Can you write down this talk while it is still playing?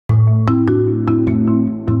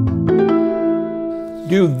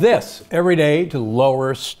Do this every day to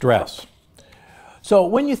lower stress. So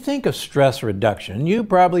when you think of stress reduction, you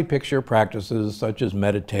probably picture practices such as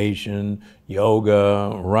meditation,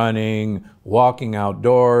 yoga, running, walking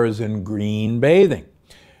outdoors, and green bathing.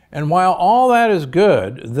 And while all that is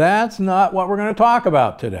good, that's not what we're going to talk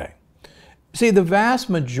about today. See, the vast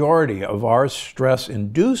majority of our stress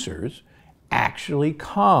inducers actually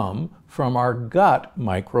come from our gut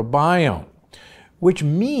microbiome, which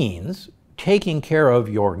means taking care of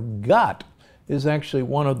your gut is actually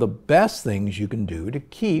one of the best things you can do to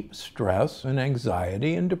keep stress and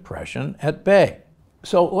anxiety and depression at bay.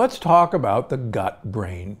 So let's talk about the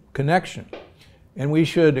gut-brain connection. And we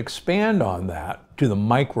should expand on that to the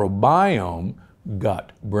microbiome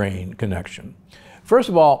gut-brain connection. First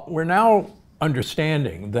of all, we're now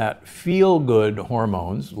understanding that feel-good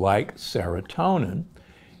hormones like serotonin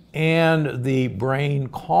and the brain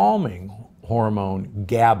calming hormone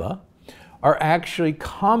GABA are actually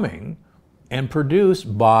coming and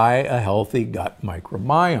produced by a healthy gut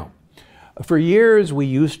microbiome. For years, we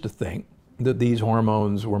used to think that these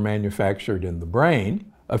hormones were manufactured in the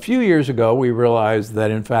brain. A few years ago, we realized that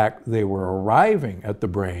in fact they were arriving at the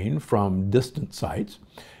brain from distant sites.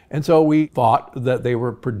 And so we thought that they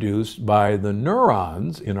were produced by the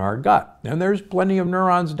neurons in our gut. And there's plenty of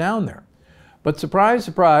neurons down there. But surprise,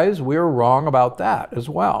 surprise, we were wrong about that as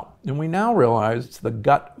well. And we now realize it's the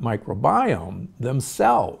gut microbiome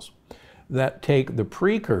themselves that take the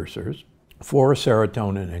precursors for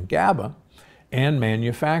serotonin and GABA and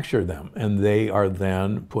manufacture them. And they are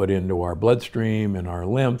then put into our bloodstream and our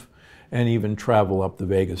lymph and even travel up the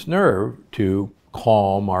vagus nerve to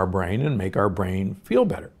calm our brain and make our brain feel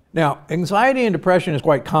better. Now, anxiety and depression is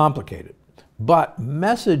quite complicated, but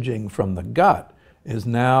messaging from the gut is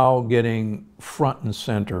now getting front and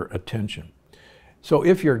center attention. So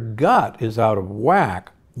if your gut is out of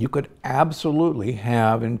whack, you could absolutely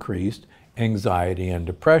have increased anxiety and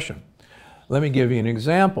depression. Let me give you an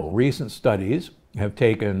example. Recent studies have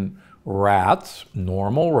taken rats,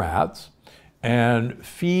 normal rats, and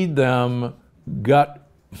feed them gut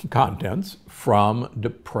contents from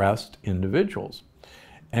depressed individuals.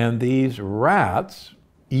 And these rats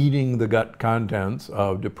eating the gut contents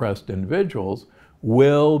of depressed individuals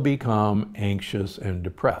will become anxious and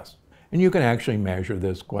depressed. And you can actually measure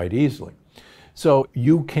this quite easily. So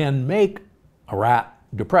you can make a rat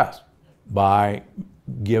depressed by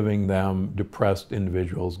giving them depressed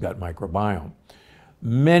individuals' gut microbiome.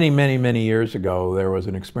 Many years ago, there was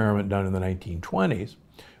an experiment done in the 1920s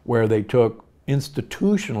where they took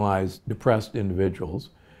institutionalized depressed individuals,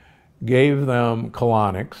 gave them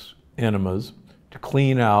colonics, enemas, to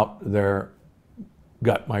clean out their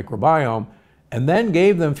gut microbiome, and then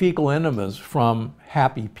gave them fecal enemas from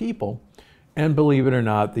happy people, and believe it or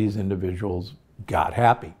not, these individuals got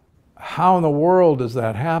happy. How in the world does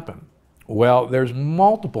that happen? Well, there's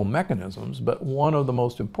multiple mechanisms, but one of the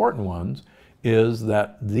most important ones is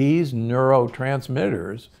that these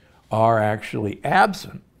neurotransmitters are actually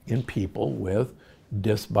absent in people with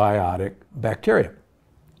dysbiotic bacteria.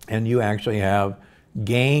 And you actually have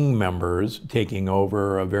gang members taking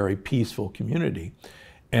over a very peaceful community.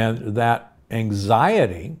 And that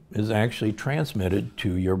anxiety is actually transmitted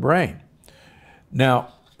to your brain.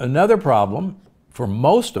 Now, another problem for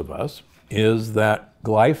most of us is that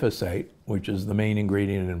glyphosate, which is the main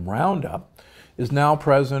ingredient in Roundup, is now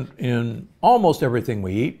present in almost everything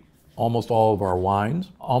we eat, almost all of our wines,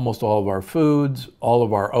 almost all of our foods, all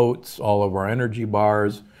of our oats, all of our energy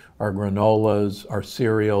bars, our granolas, our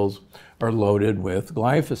cereals are loaded with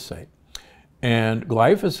glyphosate. And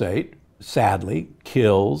glyphosate, sadly,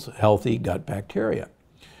 kills healthy gut bacteria.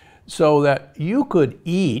 So that you could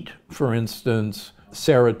eat, for instance,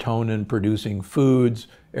 serotonin-producing foods.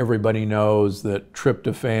 Everybody knows that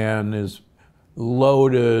tryptophan is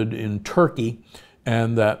loaded in turkey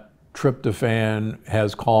and that tryptophan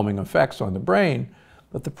has calming effects on the brain.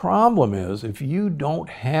 But the problem is, if you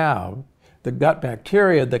don't have the gut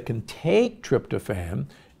bacteria that can take tryptophan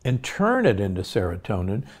and turn it into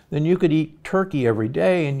serotonin, then you could eat turkey every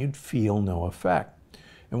day and you'd feel no effect.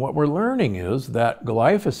 And what we're learning is that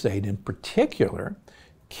glyphosate in particular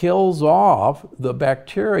kills off the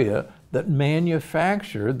bacteria that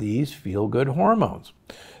manufacture these feel-good hormones.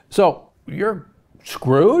 So you're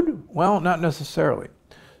screwed? Well, not necessarily.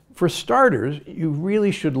 For starters, you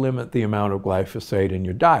really should limit the amount of glyphosate in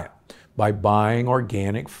your diet by buying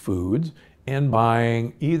organic foods and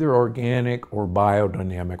buying either organic or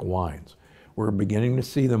biodynamic wines. We're beginning to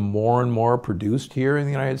see them more and more produced here in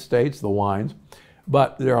the United States, the wines,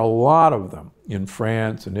 but there are a lot of them in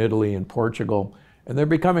France and Italy and Portugal, and they're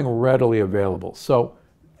becoming readily available. So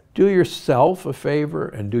Do yourself a favor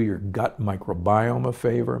and do your gut microbiome a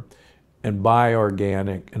favor and buy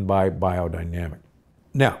organic and buy biodynamic.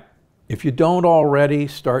 Now, if you don't already,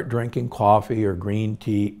 start drinking coffee or green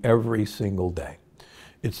tea every single day.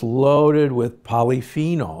 It's loaded with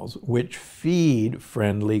polyphenols, which feed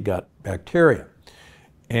friendly gut bacteria.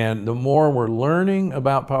 And the more we're learning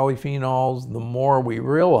about polyphenols, the more we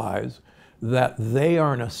realize that they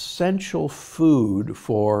are an essential food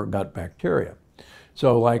for gut bacteria.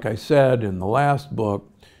 So like I said in the last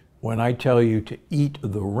book, when I tell you to eat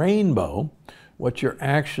the rainbow, what you're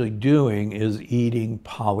actually doing is eating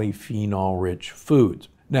polyphenol-rich foods.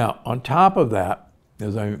 Now, on top of that,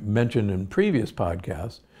 as I mentioned in previous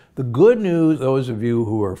podcasts, the good news, those of you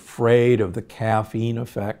who are afraid of the caffeine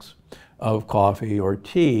effects of coffee or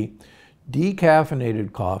tea,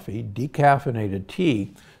 decaffeinated coffee, decaffeinated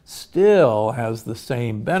tea still has the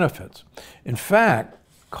same benefits. In fact,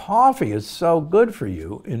 coffee is so good for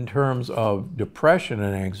you in terms of depression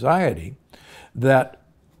and anxiety that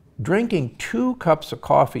drinking 2 cups of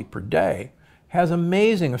coffee per day has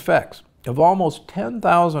amazing effects. Of almost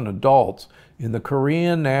 10,000 adults in the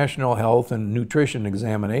Korean National Health and Nutrition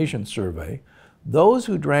Examination Survey, those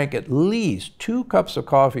who drank at least 2 cups of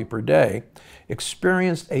coffee per day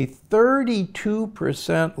experienced a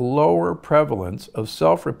 32% lower prevalence of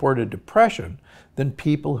self-reported depression than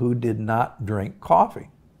people who did not drink coffee.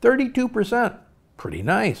 32%, pretty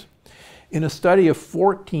nice. In a study of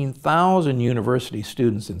 14,000 university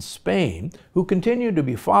students in Spain, who continue to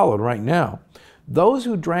be followed right now, those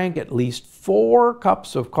who drank at least 4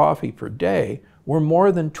 cups of coffee per day were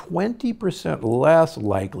more than 20% less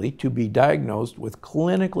likely to be diagnosed with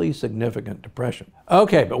clinically significant depression.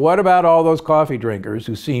 Okay, but what about all those coffee drinkers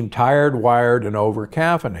who seem tired, wired, and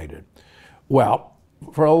over-caffeinated? Well,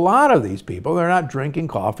 for a lot of these people, they're not drinking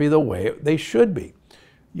coffee the way they should be.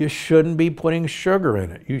 You shouldn't be putting sugar in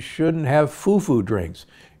it. You shouldn't have foo-foo drinks.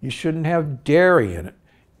 You shouldn't have dairy in it.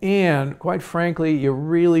 And quite frankly, you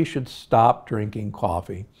really should stop drinking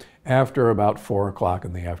coffee after about 4 o'clock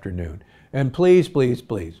in the afternoon. And please, please,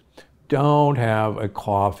 please, don't have a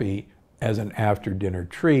coffee as an after-dinner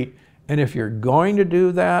treat. And if you're going to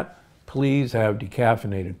do that, please have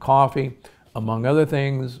decaffeinated coffee. Among other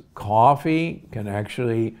things, coffee can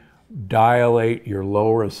actually dilate your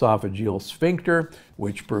lower esophageal sphincter,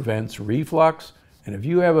 which prevents reflux. And if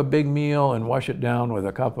you have a big meal and wash it down with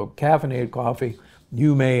a cup of caffeinated coffee,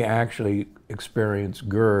 you may actually experience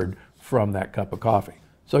GERD from that cup of coffee.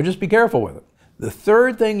 So just be careful with it. The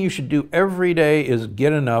third thing you should do every day is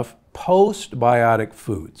get enough postbiotic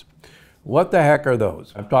foods. What the heck are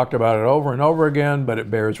those? I've talked about it over and over again, but it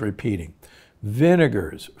bears repeating.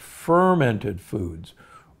 Vinegars, fermented foods,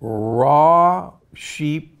 raw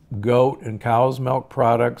sheep, goat, and cow's milk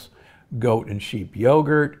products, goat and sheep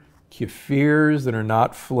yogurt, kefirs that are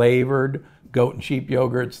not flavored, goat and sheep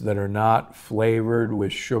yogurts that are not flavored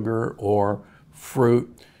with sugar or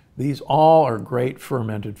fruit. These all are great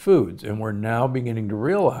fermented foods, and we're now beginning to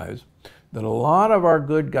realize that a lot of our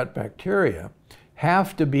good gut bacteria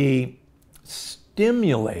have to be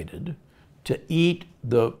stimulated to eat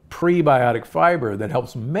the prebiotic fiber that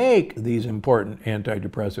helps make these important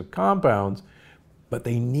antidepressive compounds, but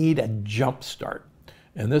they need a jump start.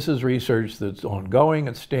 And this is research that's ongoing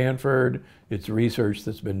at Stanford. It's research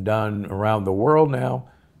that's been done around the world now.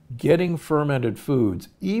 Getting fermented foods,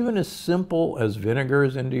 even as simple as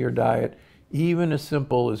vinegars into your diet, even as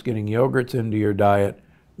simple as getting yogurts into your diet,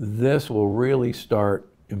 this will really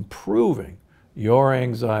start improving your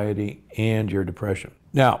anxiety and your depression.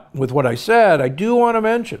 Now, with what I said, I do want to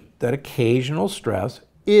mention that occasional stress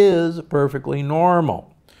is perfectly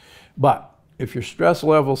normal. But if your stress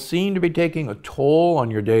levels seem to be taking a toll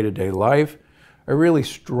on your day-to-day life, I really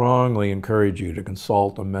strongly encourage you to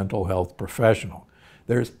consult a mental health professional.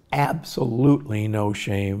 There's absolutely no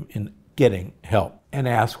shame in getting help, and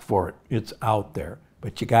ask for it. It's out there,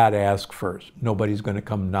 but you got to ask first. Nobody's going to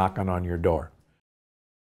come knocking on your door.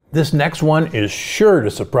 This next one is sure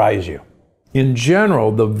to surprise you. In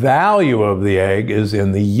general, the value of the egg is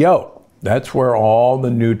in the yolk. That's where all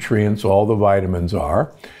the nutrients, all the vitamins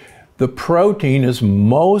are. The protein is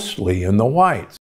mostly in the whites.